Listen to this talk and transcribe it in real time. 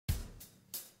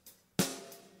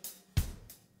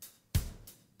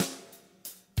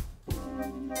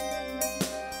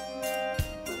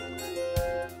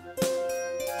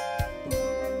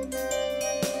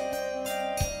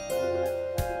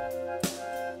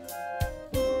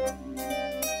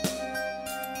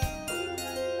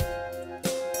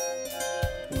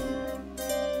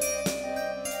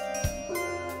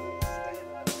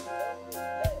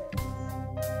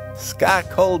Sky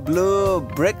cold blue,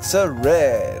 bricks are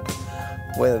red,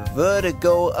 with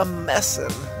vertigo a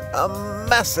messin'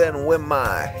 with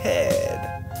my head.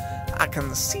 I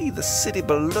can see the city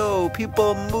below,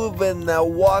 people moving, they're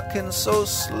walking so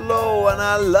slow, and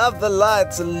I love the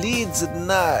lights and leads at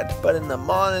night, but in the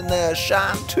morning they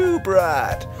shine too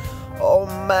bright. Oh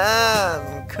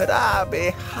man, could I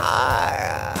be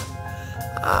higher?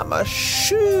 I'm a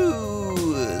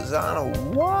shoes on a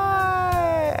wire.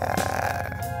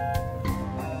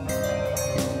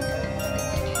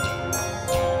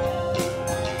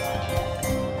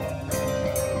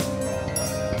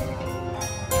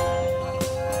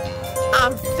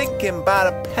 I'm thinking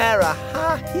about a pair of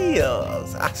high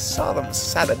heels. I saw them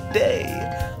Saturday.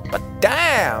 But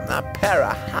damn, that pair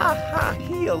of high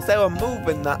heels, they were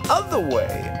moving the other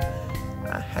way.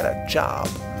 I had a job,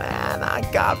 man, I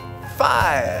got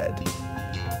fired.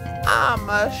 I'm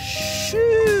a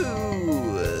shoes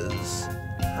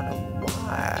on a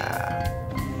wire.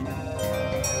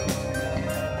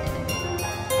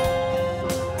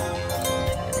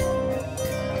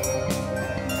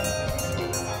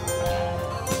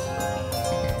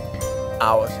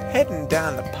 I was heading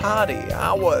down the party,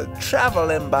 I was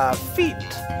traveling by feet.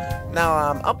 Now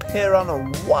I'm up here on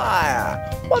a wire.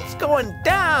 What's going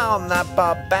down that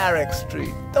barbaric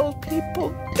street? Those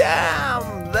people,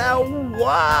 damn, they're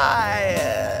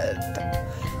wired.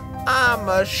 I'm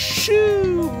a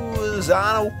shoes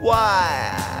on a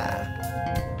wire.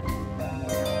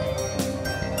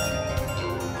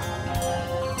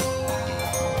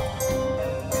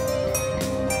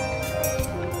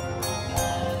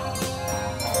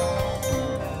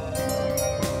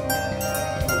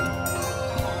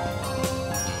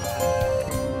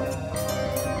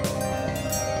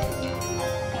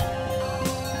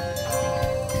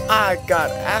 I got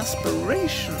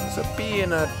aspirations of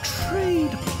being a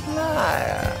trade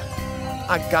plier.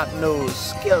 I got no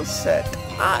skill set.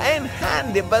 I ain't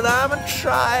handy, but I'm a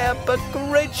trier. But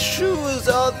great shoes,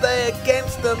 all they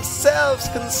against themselves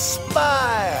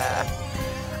conspire.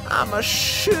 I'm a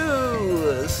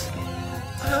shoes.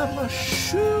 I'm a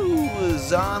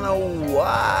shoes on a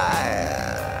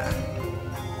wire.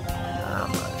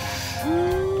 I'm a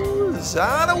shoes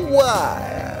on a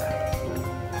wire.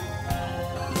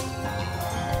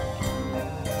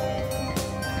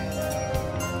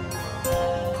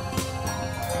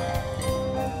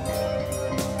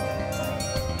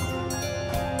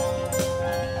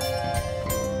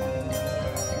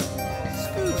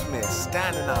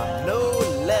 Standing on no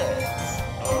legs.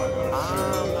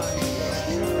 I'm a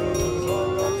shoes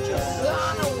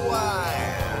on a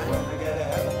wire. I'm a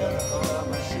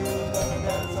shoes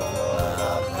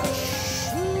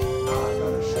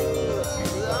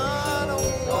on a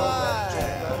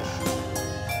wire.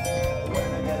 When I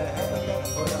get a heaven, I'm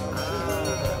gonna put on my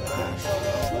shoes.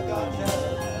 I got the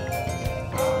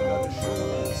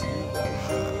shoes, you got the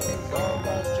shoes, all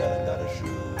got the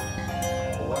shoes.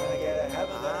 When I get a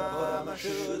heaven, my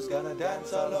shoes, gonna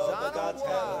dance all over God's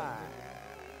heaven.